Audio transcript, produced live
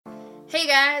Hey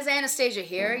guys, Anastasia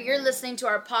here. You're listening to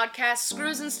our podcast,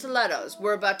 Screws and Stilettos.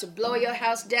 We're about to blow your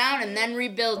house down and then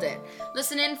rebuild it.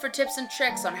 Listen in for tips and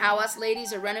tricks on how us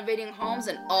ladies are renovating homes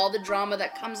and all the drama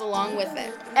that comes along with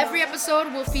it. Every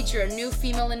episode will feature a new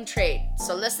female in trade,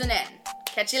 so listen in.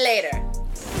 Catch you later.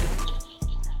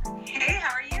 Hey,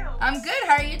 how are you? I'm good.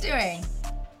 How are you doing?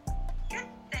 Good,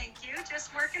 thank you.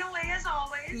 Just working away as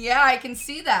always. Yeah, I can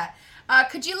see that.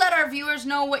 Could you let our viewers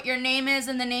know what your name is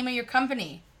and the name of your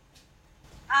company?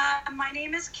 My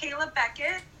name is Kayla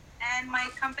Beckett, and my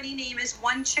company name is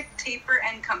One Chick Taper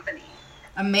and Company.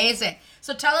 Amazing.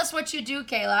 So tell us what you do,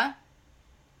 Kayla.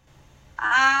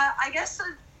 I guess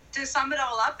to sum it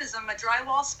all up is I'm a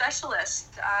drywall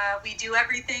specialist. We do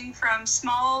everything from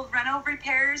small reno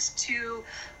repairs to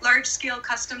large-scale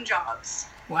custom jobs.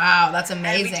 Wow, that's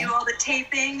amazing. And we do all the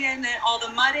taping and all the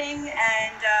mudding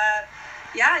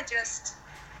and, just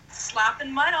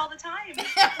slapping mud all the time.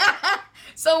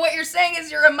 So what you're saying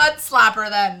is you're a mud slapper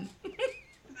then.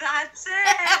 That's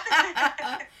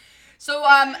it. So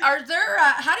are there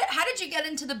how did you get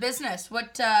into the business?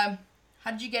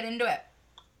 How did you get into it?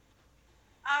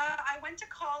 I went to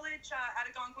college at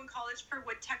Algonquin College for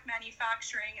wood tech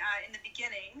manufacturing in the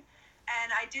beginning,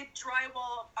 and I did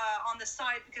drywall on the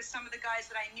side because some of the guys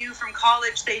that I knew from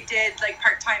college, they did like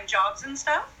part-time jobs and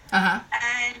stuff.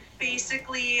 And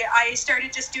basically I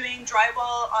started just doing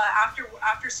drywall after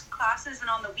classes and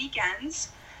on the weekends,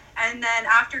 and then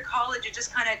after college it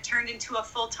just kind of turned into a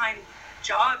full-time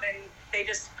job, and they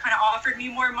just kind of offered me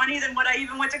more money than what I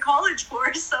even went to college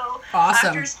for. So awesome.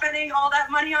 After spending all that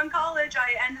money on college,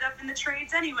 I ended up in the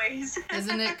trades anyways.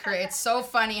 Isn't it great? It's so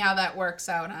funny how that works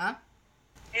out, huh?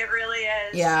 It really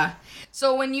is. Yeah.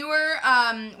 So when you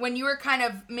were kind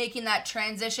of making that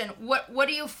transition, what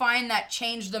do you find that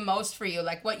changed the most for you?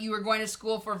 Like what you were going to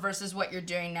school for versus what you're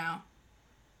doing now?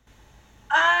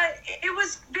 It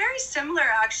was very similar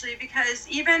actually, because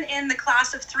even in the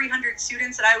class of 300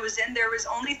 students that I was in, there was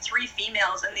only 3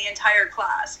 females in the entire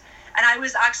class. And I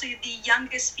was actually the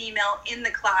youngest female in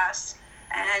the class.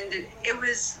 And it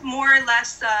was more or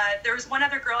less, there was one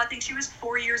other girl, I think she was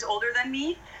 4 years older than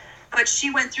me. But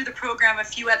she went through the program a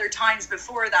few other times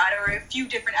before that, or a few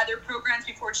different other programs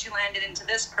before she landed into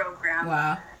this program.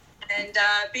 Wow. And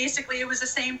basically it was the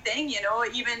same thing,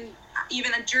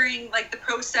 even during like the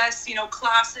process,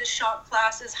 classes, shop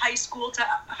classes, high school to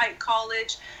high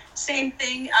college, same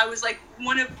thing. I was like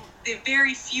one of the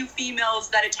very few females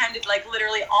that attended like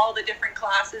literally all the different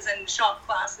classes and shop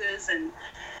classes. And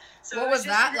so what it was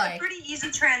that like? A pretty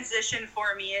easy transition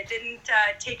for me. It didn't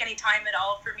take any time at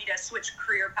all for me to switch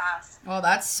career paths. Oh,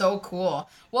 that's so cool.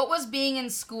 What was being in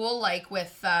school like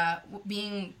with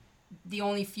being the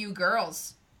only few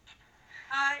girls?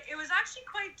 It was actually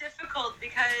quite difficult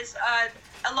because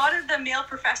a lot of the male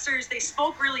professors, they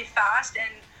spoke really fast,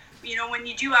 and when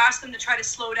you do ask them to try to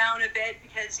slow down a bit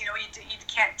because you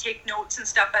can't take notes and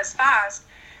stuff as fast,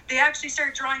 they actually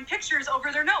start drawing pictures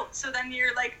over their notes. So then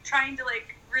you're like trying to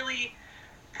like really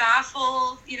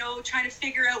baffle, trying to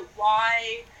figure out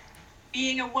why,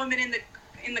 being a woman in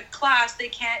the class, they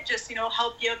can't just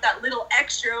help you out that little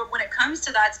extra when it comes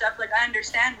to that stuff. Like, I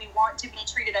understand we want to be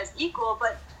treated as equal,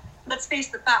 but let's face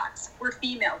the facts. We're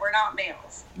female. We're not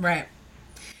males. Right.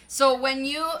 So when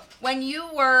you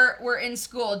were in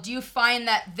school, do you find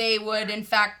that they would in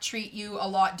fact treat you a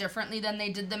lot differently than they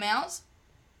did the males?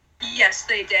 Yes,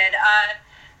 they did.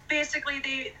 Basically,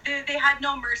 they had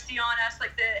no mercy on us.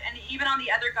 And even on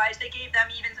the other guys, they gave them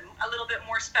even a little bit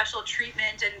more special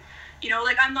treatment. And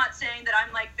I'm not saying that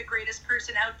I'm like the greatest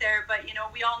person out there, but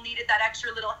we all needed that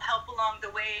extra little help along the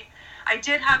way. I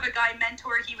did have a guy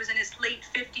mentor. He was in his late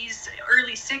 50s,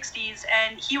 early 60s,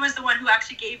 and he was the one who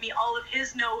actually gave me all of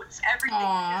his notes, everything.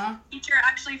 Aww. His teacher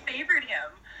actually favored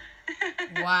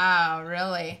him. Wow,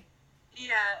 really?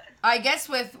 Yeah. I guess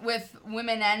with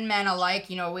women and men alike,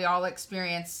 we all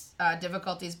experience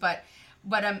difficulties, but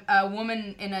a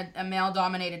woman in a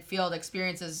male-dominated field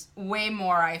experiences way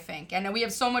more, I think. And we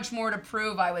have so much more to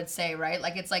prove, I would say, right?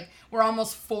 Like, it's like we're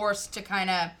almost forced to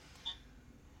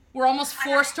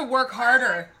work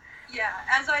harder. Yeah,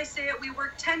 as I say it, we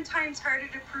work 10 times harder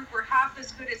to prove we're half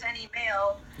as good as any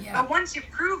male. Yeah. But once you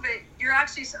prove it, you're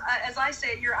actually, as I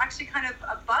say it, you're actually kind of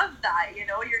above that, You're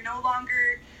no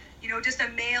longer, just a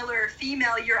male or a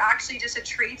female. You're actually just a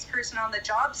tradesperson on the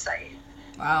job site.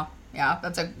 Wow. Yeah,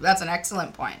 that's an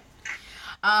excellent point.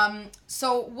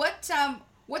 So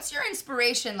what's your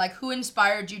inspiration? Like, who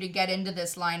inspired you to get into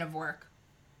this line of work?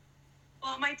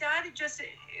 Well, my dad just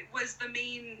was the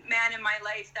main man in my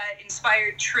life that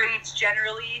inspired trades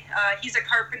generally. He's a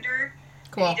carpenter.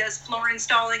 Cool. He does floor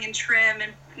installing and trim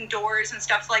and doors and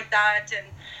stuff like that. And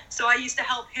so I used to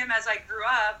help him as I grew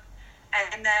up.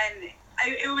 And then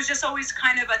it was just always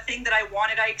kind of a thing that I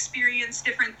wanted. I experienced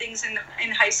different things in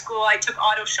high school. I took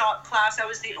auto shop class. I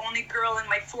was the only girl in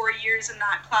my 4 years in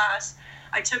that class.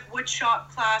 I took wood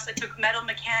shop class. I took metal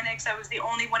mechanics. I was the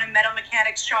only one in metal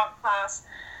mechanics shop class.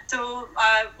 So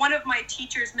one of my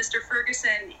teachers, Mr.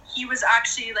 Ferguson, he was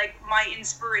actually like my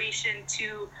inspiration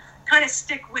to kind of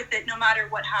stick with it no matter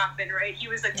what happened, right? He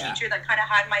was a teacher that kind of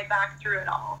had my back through it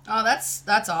all. Oh,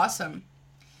 that's awesome.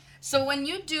 So when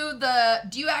you do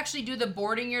you actually do the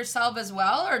boarding yourself as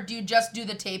well, or do you just do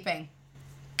the taping?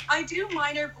 I do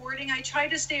minor boarding. I try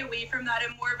to stay away from that.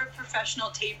 I'm more of a professional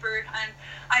taper, and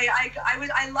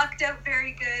I lucked out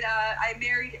very good. I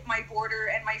married my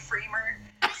boarder and my framer,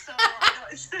 so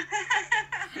so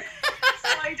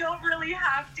I don't really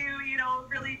have to,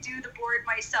 really do the board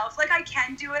myself. Like, I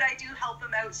can do it. I do help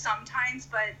them out sometimes,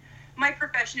 but my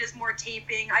profession is more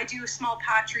taping. I do small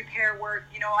patch repair work.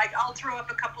 I'll throw up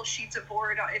a couple sheets of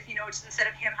board if just instead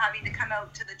of him having to come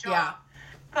out to the job. Yeah.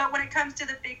 But when it comes to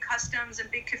the big customs and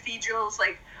big cathedrals,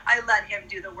 like, I let him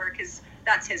do the work because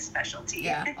that's his specialty.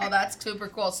 Yeah. Oh, that's super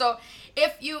cool. So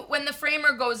when the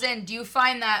framer goes in, do you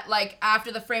find that, like,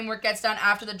 after the framework gets done,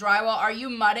 after the drywall, are you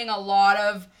mudding a lot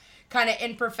of kind of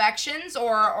imperfections,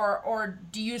 or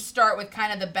do you start with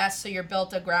kind of the best so you're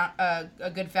built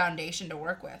a good foundation to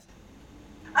work with?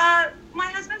 My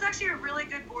husband's actually a really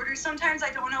good boarder. Sometimes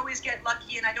I don't always get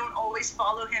lucky, and I don't always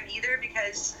follow him either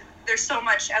because there's so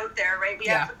much out there, right? We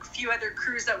have a few other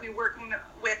crews that we work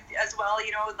with as well,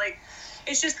 like,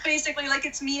 it's just basically like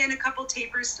it's me and a couple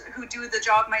tapers who do the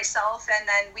job myself, and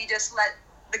then we just let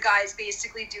the guys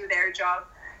basically do their job.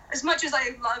 As much as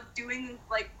I love doing,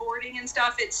 like, boarding and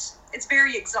stuff, it's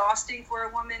very exhausting for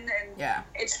a woman, and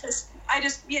it's just,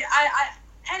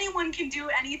 anyone can do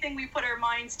anything we put our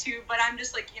minds to, but I'm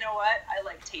just like, you know what? I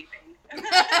like taping.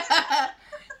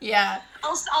 Yeah.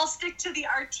 I'll stick to the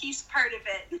artiste part of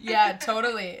it. Yeah,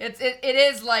 totally. It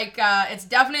is like it's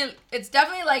definitely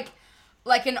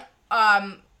like an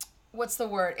what's the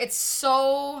word? It's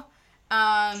so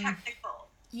technical.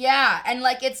 Yeah, and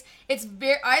like it's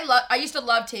very I used to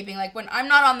love taping. Like, when I'm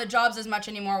not on the jobs as much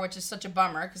anymore, which is such a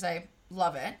bummer because I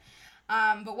love it.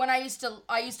 But when I used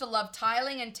to love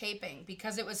tiling and taping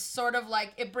because it was sort of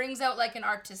like, it brings out like an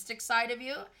artistic side of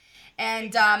you.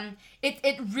 And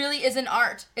it really is an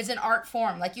art. It's an art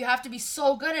form. Like, you have to be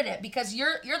so good at it because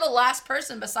you're the last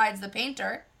person besides the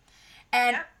painter.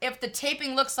 And if the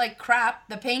taping looks like crap,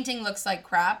 the painting looks like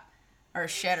crap or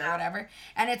shit or whatever.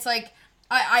 And it's like,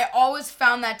 I always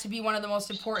found that to be one of the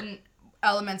most important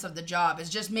elements of the job, is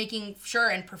just making sure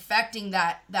and perfecting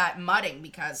that mudding,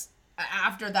 because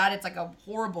after that it's like a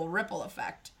horrible ripple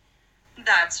effect.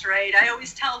 That's right. I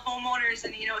always tell homeowners,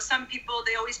 and some people,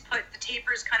 they always put the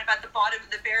tapers kind of at the bottom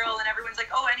of the barrel, and everyone's like,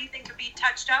 oh, anything could be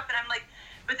touched up. And I'm like,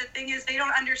 but the thing is, they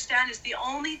don't understand is the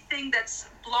only thing that's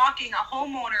blocking a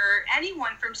homeowner or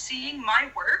anyone from seeing my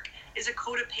work is a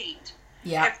coat of paint.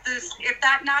 Yeah. If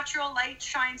that natural light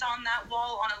shines on that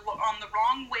wall on the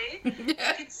wrong way, you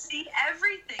can see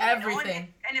everything.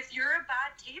 Everything. And if you're a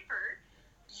bad taper,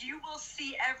 you will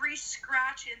see every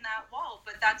scratch in that wall.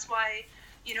 But that's why,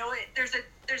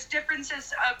 there's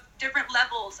differences of different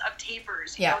levels of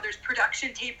tapers. You know, there's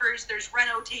production tapers, there's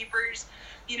reno tapers,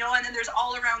 and then there's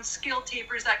all around skill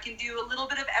tapers that can do a little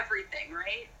bit of everything,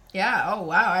 right? Yeah. Oh,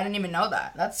 wow. I didn't even know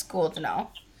that. That's cool to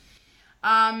know.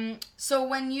 So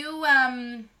when you,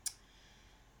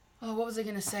 what was I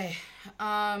going to say?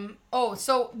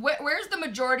 So where's the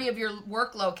majority of your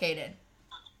work located?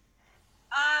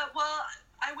 Well,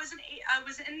 I was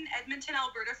in Edmonton,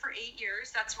 Alberta for 8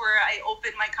 years. That's where I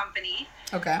opened my company.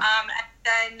 Okay. And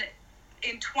then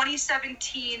in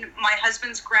 2017, my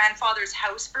husband's grandfather's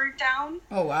house burned down.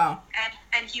 Oh, wow.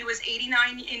 And he was 89,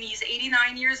 and he's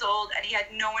 89 years old, and he had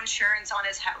no insurance on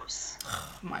his house.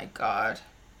 Oh, my God.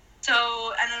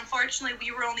 So, and unfortunately,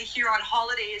 we were only here on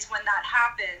holidays when that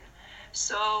happened.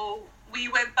 So we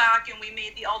went back and we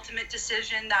made the ultimate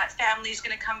decision that family's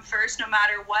going to come first no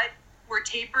matter what. We're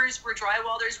tapers, we're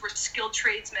drywallers, we're skilled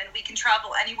tradesmen. We can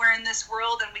travel anywhere in this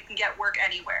world and we can get work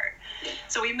anywhere.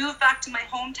 So we moved back to my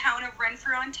hometown of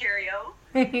Renfrew, Ontario.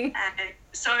 And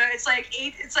so it's like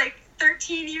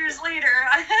 13 years later,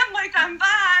 I'm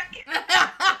back.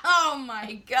 Oh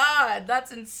my God,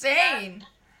 that's insane.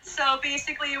 So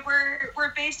basically,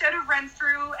 we're based out of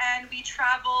Renfrew, and we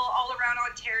travel all around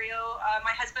Ontario.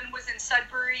 My husband was in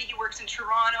Sudbury. He works in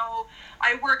Toronto.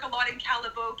 I work a lot in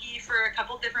Calabogie for a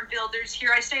couple different builders here.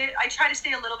 I try to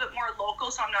stay a little bit more local,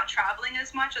 so I'm not traveling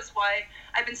as much. That's why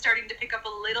I've been starting to pick up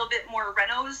a little bit more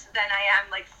renos than I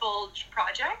am like full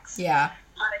projects. Yeah.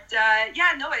 But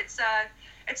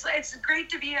it's great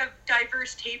to be a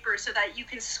diverse taper so that you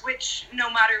can switch no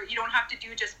matter, you don't have to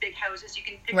do just big houses. You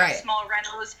can pick up small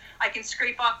renos. I can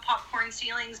scrape off popcorn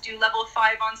ceilings, do level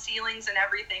 5 on ceilings and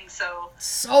everything. So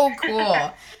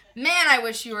cool. Man, I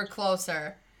wish you were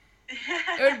closer.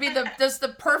 It would be just the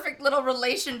perfect little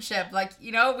relationship. Like,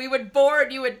 you know, we would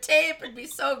board, you would tape. It'd be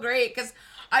so great. Because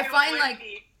I find like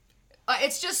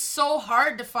it's just so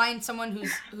hard to find someone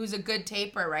who's a good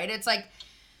taper, right? It's like,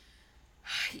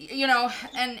 you know,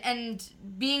 and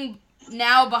being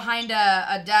now behind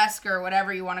a desk or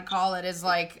whatever you want to call it is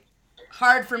like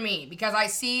hard for me, because I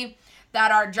see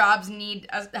that our jobs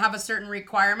have a certain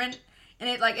requirement, and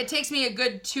it takes me a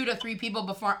good 2 to 3 people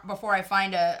before I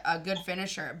find a good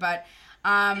finisher. But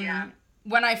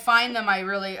when I find them,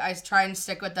 I try and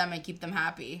stick with them and keep them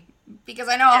happy, because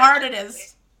I know how hard it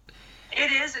is. It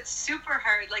is. It's super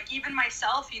hard. Like, even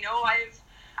myself, you know,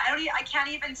 I can't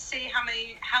even say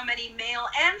how many male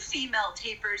and female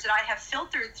tapers that I have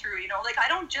filtered through, you know. Like, I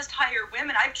don't just hire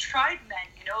women. I've tried men,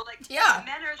 you know. Like,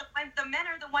 the men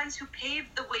are the ones who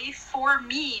paved the way for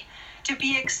me to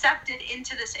be accepted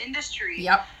into this industry.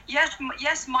 Yep.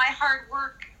 Yes, my hard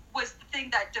work was the thing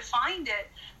that defined it,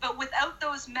 but without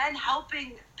those men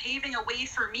paving a way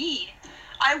for me,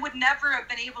 I would never have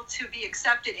been able to be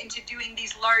accepted into doing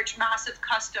these large, massive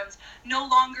customs, no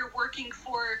longer working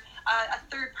for a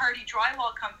third-party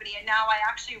drywall company, and now I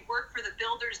actually work for the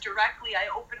builders directly. I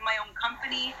opened my own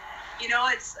company. You know,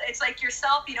 it's like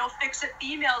yourself, you know, Fix It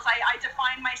Females. I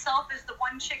define myself as the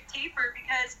one chick taper,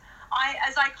 because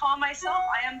as I call myself,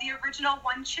 I am the original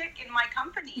one chick in my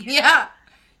company.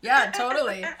 Yeah,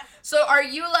 totally. So are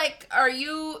you,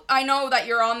 I know that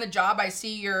you're on the job. I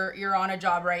see you're on a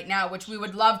job right now, which we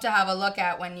would love to have a look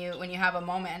at when you have a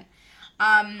moment.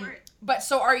 But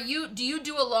so do you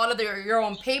do a lot of your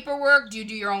own paperwork? Do you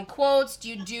do your own quotes?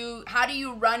 How do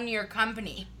you run your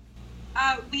company?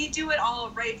 We do it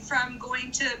all, right from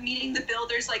going to meeting the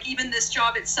builders, like even this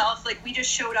job itself, like we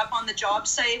just showed up on the job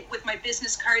site with my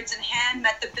business cards in hand,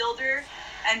 met the builder,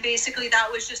 and basically that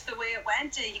was just the way it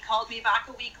went. He called me back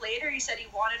a week later. He said he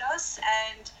wanted us,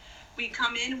 and we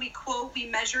come in, we quote, we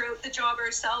measure out the job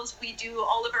ourselves. We do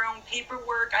all of our own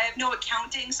paperwork. I have no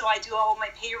accounting, so I do all of my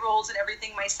payrolls and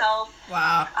everything myself.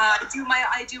 Wow.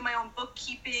 I do my own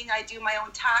bookkeeping. I do my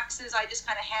own taxes. I just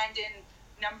kind of hand in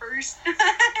numbers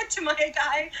to my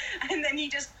guy, and then he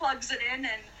just plugs it in,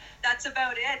 and that's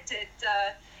about it.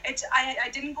 I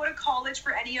didn't go to college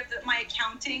for any of my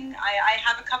accounting. I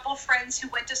have a couple friends who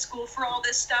went to school for all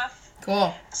this stuff.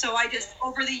 Cool. So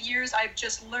over the years, I've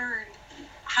just learned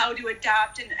how to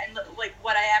adapt and like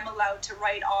what I am allowed to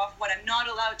write off, what I'm not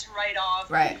allowed to write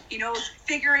off. Right. You know,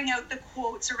 figuring out the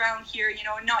quotes around here, you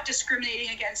know, not discriminating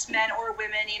against men or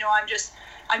women. You know, I'm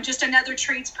just another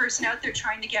tradesperson out there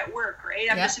trying to get work, right?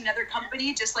 I'm just another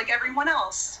company, just like everyone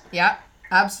else. Yeah,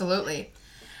 absolutely.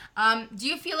 Do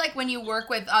you feel like when you work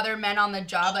with other men on the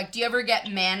job, like, do you ever get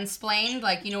mansplained?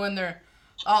 Like, you know, when they're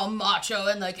all macho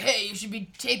and like, hey, you should be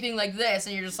taping like this,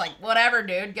 and you're just like, whatever,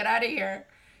 dude, get out of here.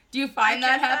 Do you find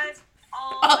that happens?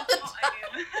 All the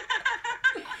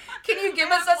time. Can you give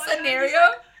us a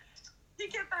scenario? He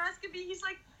kept asking me, he's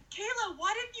like, Kayla,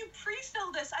 why didn't you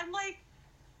pre-fill this? I'm like,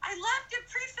 I left it,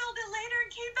 pre-filled it later,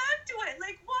 and came back to it.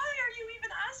 Like, why are you even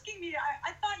asking me?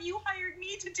 I thought you hired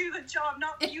me to do the job,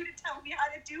 not for you to tell me how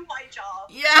to do my job.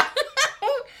 Yeah.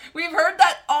 We've heard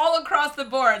that all across the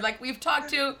board. Like, we've talked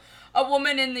to a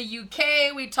woman in the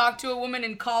UK, we talked to a woman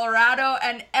in Colorado,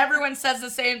 and everyone says the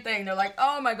same thing. They're like,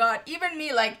 oh my God. Even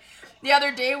me, like, the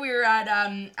other day we were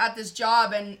at this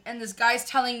job, and this guy's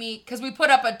telling me, because we put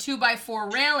up a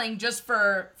 2x4 railing just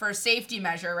for safety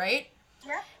measure, right?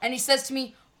 Yeah. And he says to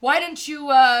me, why did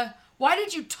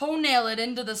you toenail it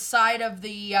into the side of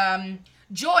the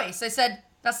joist? I said,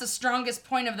 that's the strongest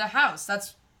point of the house.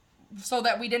 That's so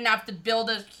that we didn't have to build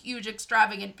a huge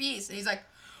extravagant piece. And he's like,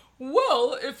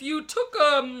 well, if you took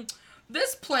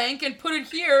this plank and put it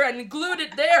here and glued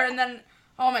it there, and then,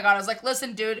 oh my God, I was like,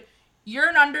 listen, dude, you're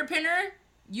an underpinner.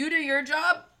 You do your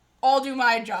job. I'll do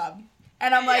my job.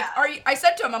 And I'm like, I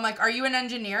said to him, I'm like, are you an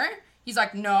engineer? He's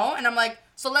like, no. And I'm like,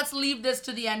 so let's leave this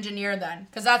to the engineer then,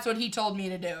 because that's what he told me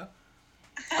to do.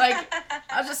 Like,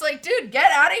 I was just like, dude,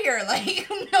 get out of here. Like,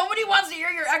 nobody wants to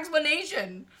hear your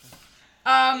explanation.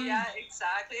 Yeah,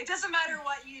 exactly. It doesn't matter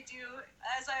what you do.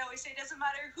 As I always say, it doesn't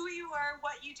matter who you are,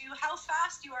 what you do, how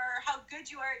fast you are, how good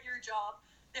you are at your job.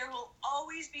 There will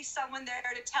always be someone there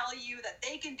to tell you that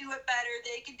they can do it better,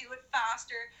 they can do it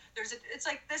faster. It's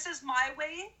like, this is my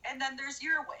way, and then there's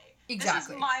your way. Exactly. This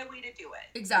is my way to do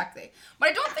it. Exactly. But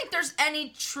I don't think there's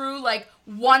any true, like,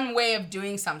 one way of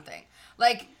doing something.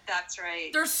 Like, that's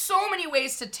right. There's so many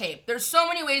ways to tape. There's so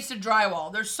many ways to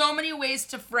drywall. There's so many ways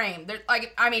to frame.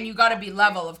 You got to be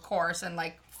level, of course, and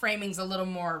like framing's a little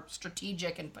more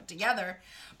strategic and put together.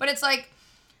 But it's like,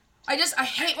 I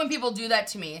hate when people do that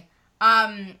to me.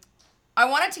 I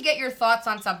wanted to get your thoughts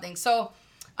on something. So,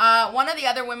 one of the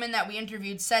other women that we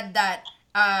interviewed said that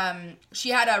she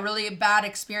had a really bad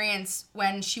experience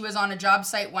when she was on a job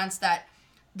site once, that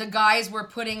the guys were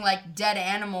putting like dead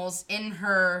animals in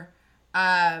her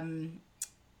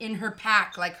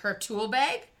pack, like her tool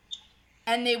bag,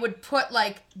 and they would put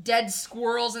like dead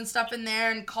squirrels and stuff in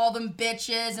there and call them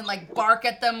bitches and like bark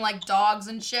at them like dogs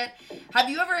and shit. Have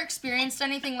you ever experienced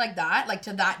anything like that, like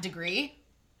to that degree?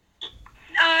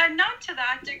 Not to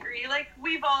that degree. Like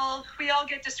we all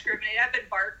get discriminated. I've been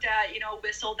barked at,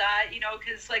 whistled at,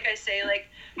 because like I say, like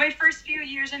my first few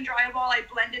years in drywall, I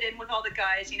blended in with all the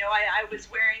guys. I was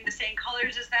wearing the same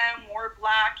colors as them, wore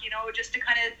black, just to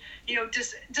kind of,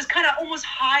 just kind of almost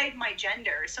hide my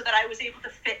gender so that I was able to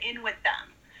fit in with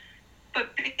them.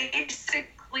 But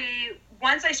basically,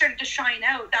 once I started to shine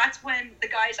out, that's when the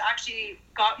guys actually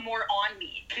got more on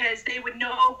me, because they would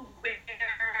know where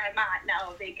I'm at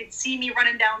now. They could see me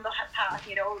running down the path,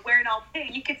 wearing all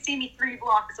pink. You could see me 3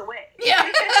 blocks away. Yeah.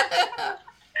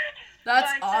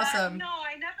 That's awesome. No,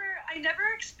 I never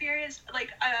experienced like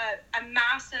a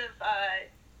massive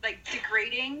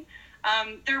degrading.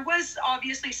 There was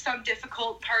obviously some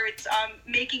difficult parts,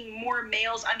 making more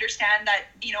males understand that,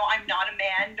 I'm not a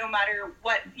man, no matter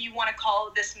what you want to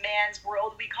call this man's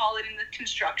world, we call it in the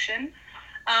construction.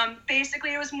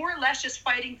 Basically, it was more or less just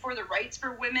fighting for the rights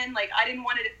for women. Like, I didn't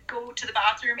want to go to the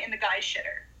bathroom in the guy's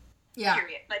shitter. Yeah.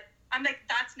 Period. Like, I'm like,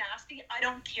 that's nasty. I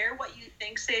don't care what you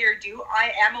think, say, or do.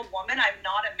 I am a woman. I'm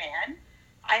not a man.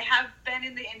 I have been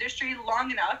in the industry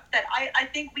long enough that I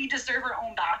think we deserve our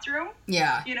own bathroom.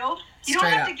 Yeah. You don't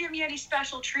have to give me any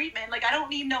special treatment. Like, I don't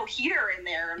need no heater in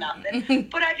there or nothing.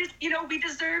 But I just, we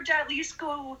deserve to at least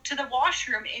go to the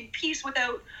washroom in peace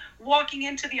without walking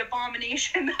into the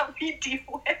abomination that we deal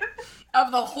with.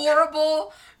 Of the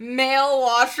horrible male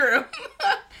washroom.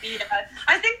 Yeah.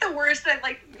 I think the worst that,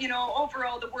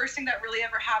 overall, the worst thing that really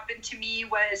ever happened to me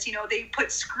was, they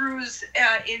put screws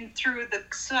in through the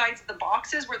sides of the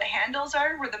boxes where the handles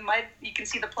are, where the mud, you can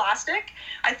see the plastic.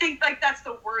 I think, that's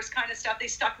the worst kind of stuff. They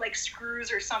stuck,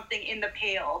 screws or something in the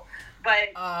pail.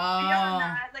 But beyond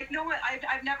that,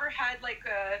 I've never had,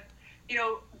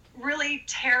 really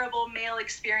terrible male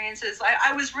experiences.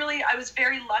 I was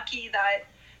very lucky that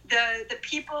the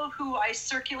people who I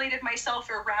circulated myself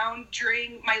around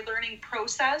during my learning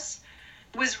process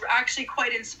was actually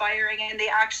quite inspiring, and they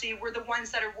actually were the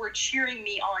ones that were cheering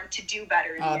me on to do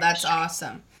better. Oh, that's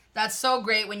awesome. That's so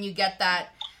great when you get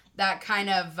that kind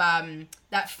of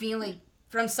that feeling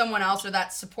from someone else, or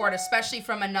that support, especially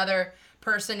from another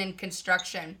person in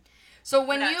construction. So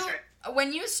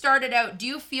when you started out, do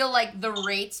you feel like the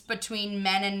rates between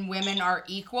men and women are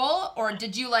equal, or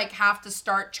did you have to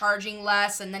start charging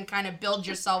less and then kind of build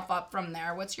yourself up from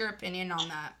there? What's your opinion on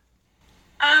that?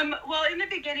 Well, in the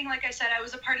beginning, like I said, I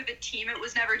was a part of a team. It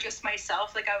was never just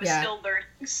myself. I was still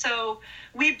learning. So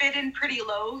we bid in pretty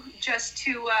low just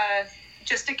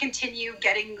to continue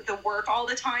getting the work all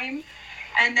the time.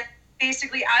 And then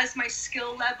basically, as my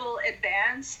skill level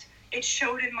advanced, it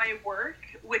showed in my work,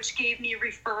 which gave me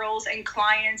referrals and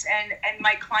clients, and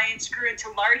my clients grew into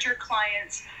larger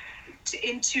clients,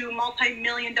 into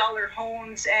multi-million-dollar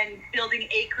homes and building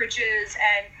acreages.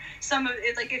 And some of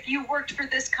it, if you worked for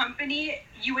this company,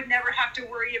 you would never have to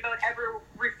worry about ever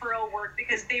referral work,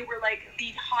 because they were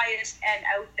the highest end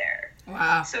out there.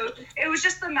 Wow. So it was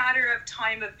just a matter of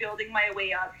time of building my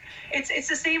way up. It's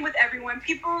the same with everyone.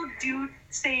 People do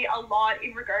say a lot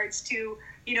in regards to,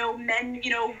 men,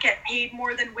 get paid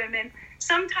more than women.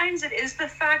 Sometimes it is the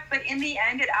fact, but in the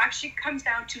end, it actually comes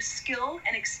down to skill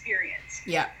and experience.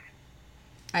 Yeah,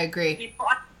 I agree.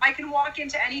 I can walk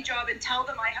into any job and tell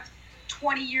them I have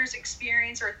 20 years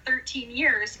experience or 13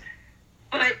 years,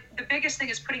 but the biggest thing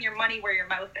is putting your money where your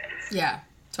mouth is. Yeah,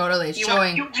 totally. You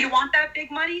want that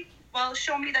big money? Well,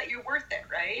 show me that you're worth it,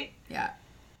 right? Yeah.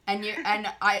 And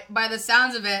I, by the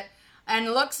sounds of it and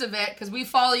looks of it, because we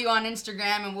follow you on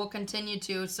Instagram and we'll continue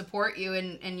to support you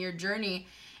in your journey.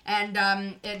 And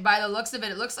by the looks of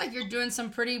it, it looks like you're doing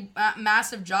some pretty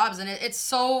massive jobs, and it's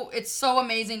so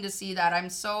amazing to see that. I'm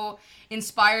so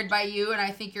inspired by you, and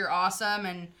I think you're awesome,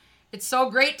 and it's so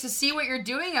great to see what you're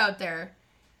doing out there.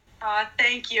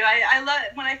 Thank you. I love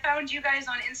when I found you guys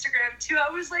on Instagram too. I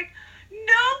was like,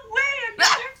 no way,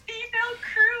 another female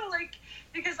crew,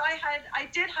 because I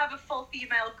did have a full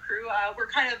female crew. We're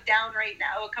kind of down right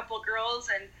now, a couple girls,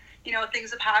 and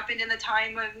things have happened in the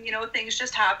time of, things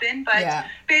just happen. But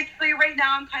basically right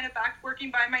now I'm kind of back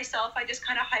working by myself. I just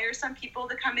kind of hire some people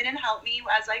to come in and help me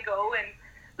as I go. And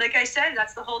like I said,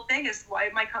 that's the whole thing, is why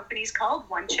my company's called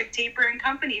One Chick Taper and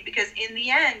Company, because in the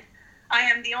end, I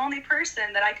am the only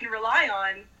person that I can rely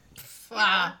on.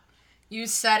 Wow. You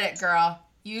said it, girl.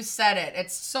 You said it.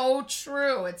 It's so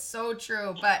true. It's so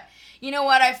true. But you know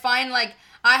what? I find, like,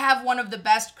 I have one of the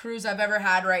best crews I've ever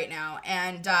had right now.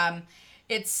 And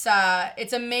it's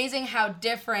amazing how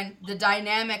different the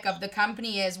dynamic of the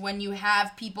company is when you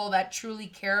have people that truly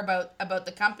care about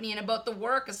the company and about the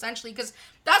work, essentially, because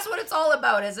that's what it's all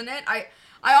about, isn't it? I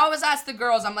always ask the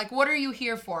girls, I'm like, what are you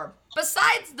here for?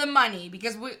 Besides the money,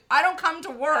 because I don't come to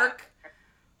work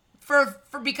for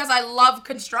because I love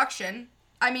construction.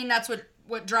 I mean, that's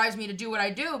what drives me to do what I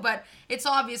do, but it's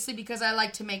obviously because I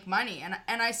like to make money.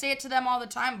 And I say it to them all the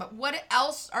time, but what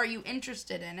else are you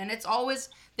interested in? And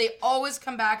they always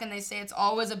come back and they say it's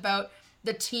always about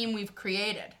the team we've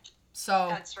created. So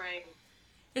that's right.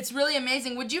 It's really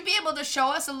amazing. Would you be able to show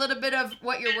us a little bit of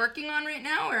what you're working on right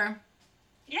now, or?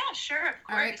 Yeah, sure, of course.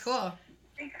 All right, cool.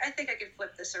 I think I can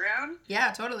flip this around.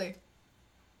 Yeah, totally.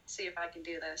 See if I can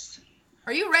do this.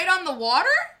 Are you right on the water?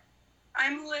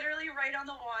 I'm literally right on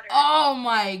the water. Oh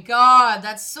my God,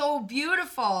 that's so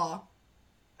beautiful.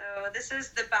 So this is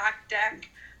the back deck.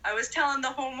 I was telling the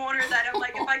homeowner that I'm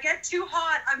like, if I get too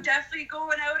hot, I'm definitely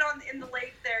going out in the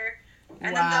lake there.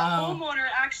 And then the homeowner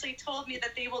actually told me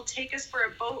that they will take us for a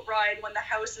boat ride when the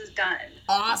house is done.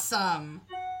 Awesome.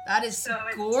 That is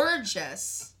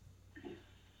gorgeous.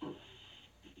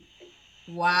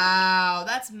 Wow,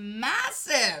 that's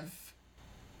massive.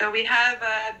 So we have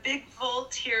a big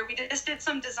vault here. We just did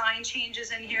some design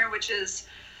changes in here, which is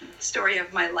the story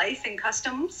of my life in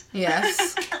customs.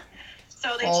 Yes.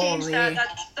 So they changed that.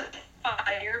 That's the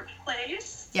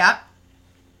fireplace. Yep.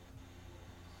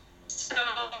 So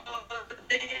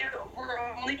we're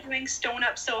only doing stone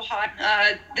up so hot.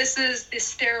 This is the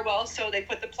stairwell, so they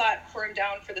put the platform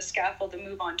down for the scaffold to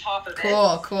move on top of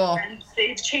it. Cool. And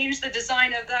they've changed the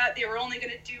design of that. They were only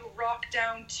going to do rock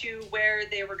down to where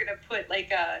they were going to put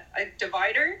like a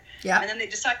divider. Yeah. And then they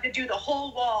decided to do the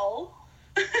whole wall.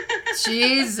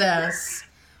 Jesus.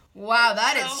 Wow,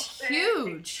 that is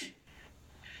huge.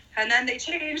 And then they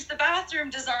changed the bathroom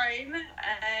design,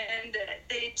 and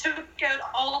they took out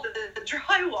all the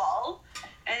drywall,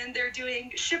 and they're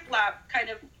doing shiplap kind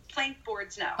of plank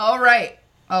boards now. All right.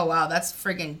 Oh, wow, that's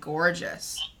friggin'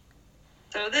 gorgeous.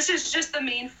 So this is just the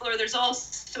main floor. There's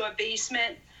also a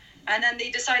basement, and then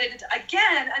they decided,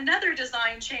 again, another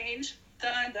design change.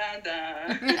 Dun, dun,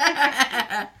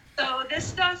 dun. So this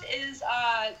stuff is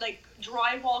like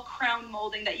drywall crown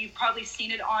molding that you've probably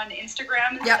seen it on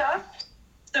Instagram and stuff.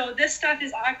 So this stuff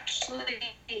is actually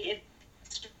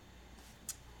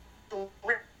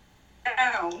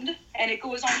round, and it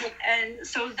goes on with, and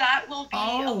so that will be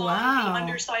along the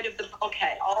underside of the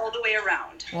bulkhead all the way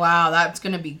around. Wow, that's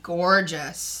going to be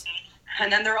gorgeous.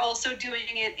 And then they're also doing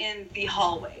it in the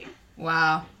hallway.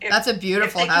 Wow, that's a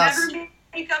beautiful house. If they can ever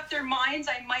make up their minds,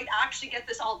 I might actually get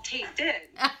this all taped in.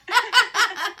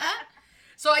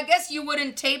 So I guess you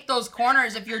wouldn't tape those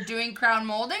corners if you're doing crown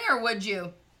molding, or would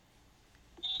you?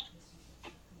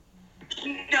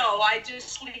 No, I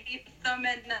just leave them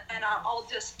and I'll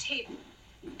just tape.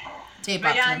 Tape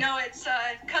but up. Yeah, no, it's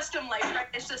custom life, right?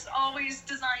 It's just always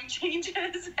design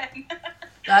changes. And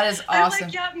that is awesome.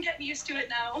 I'm like, I'm getting used to it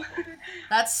now.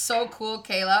 That's so cool,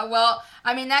 Kayla. Well,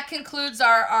 I mean, that concludes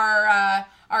our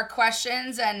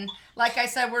questions, and like I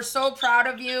said, we're so proud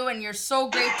of you, and you're so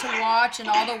great to watch, and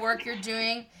all the work you're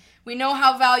doing. We know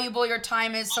how valuable your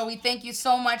time is, so we thank you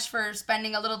so much for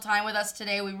spending a little time with us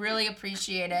today. We really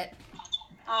appreciate it.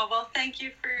 Oh, well, thank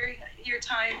you for your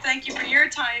time. Thank you for your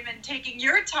time and taking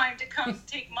your time to come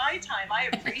take my time. I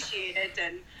appreciate it.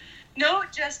 And no,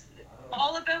 just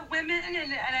all about women,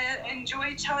 and I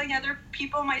enjoy telling other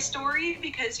people my story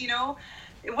because,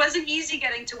 it wasn't easy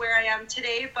getting to where I am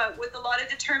today, but with a lot of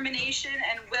determination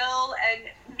and will and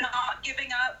not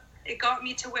giving up, it got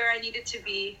me to where I needed to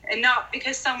be. And not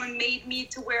because someone made me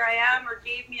to where I am or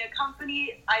gave me a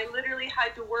company. I literally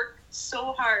had to work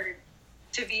so hard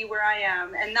to be where I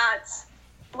am, and that's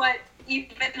what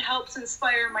even helps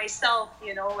inspire myself,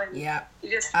 and you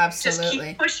just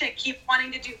keep pushing, keep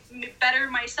wanting to do better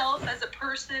myself as a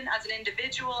person, as an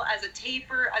individual, as a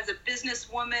taper, as a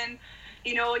businesswoman.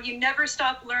 You never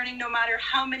stop learning, no matter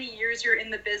how many years you're in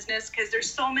the business, because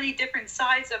there's so many different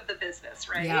sides of the business,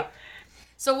 right? Yeah.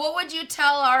 So what would you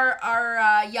tell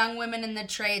our young women in the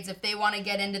trades if they want to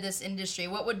get into this industry?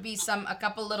 What would be a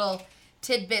couple little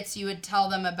tidbits you would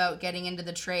tell them about getting into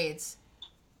the trades?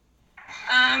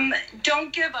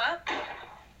 Don't give up.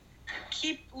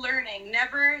 keep learning.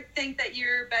 Never think that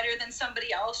you're better than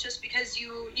somebody else just because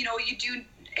you do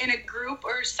in a group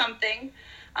or something.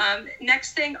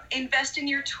 Next thing, invest in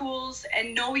your tools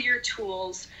and know your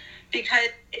tools, because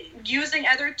using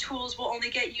other tools will only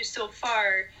get you so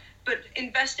far, but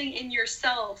investing in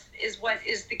yourself is what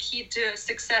is the key to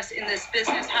success in this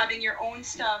business, having your own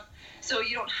stuff so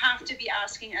you don't have to be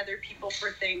asking other people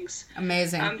for things.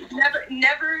 Amazing.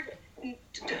 Never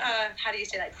how do you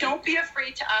say that? Don't be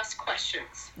afraid to ask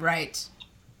questions. Right.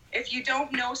 If you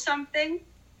don't know something,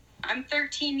 I'm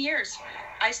 13 years.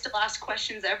 I still ask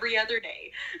questions every other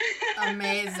day.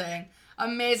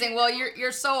 Amazing. Well,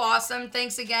 you're so awesome.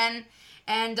 Thanks again.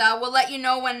 And we'll let you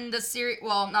know when the series,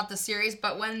 well, not the series,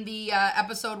 but when the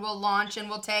episode will launch, and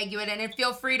we'll tag you in it. And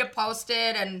feel free to post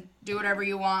it and do whatever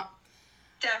you want.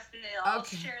 Definitely. I'll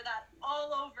share that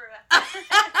all over.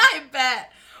 I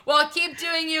bet. Well, keep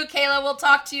doing you, Kayla. We'll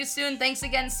talk to you soon. Thanks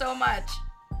again so much.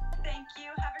 Thank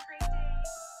you. Have a great day.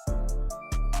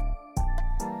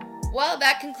 Well,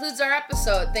 that concludes our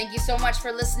episode. Thank you so much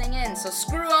for listening in. So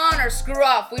screw on or screw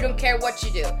off. We don't care what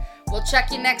you do. We'll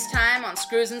check you next time on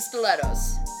Screws and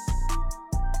Stilettos.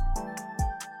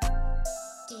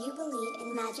 Do you believe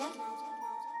in magic?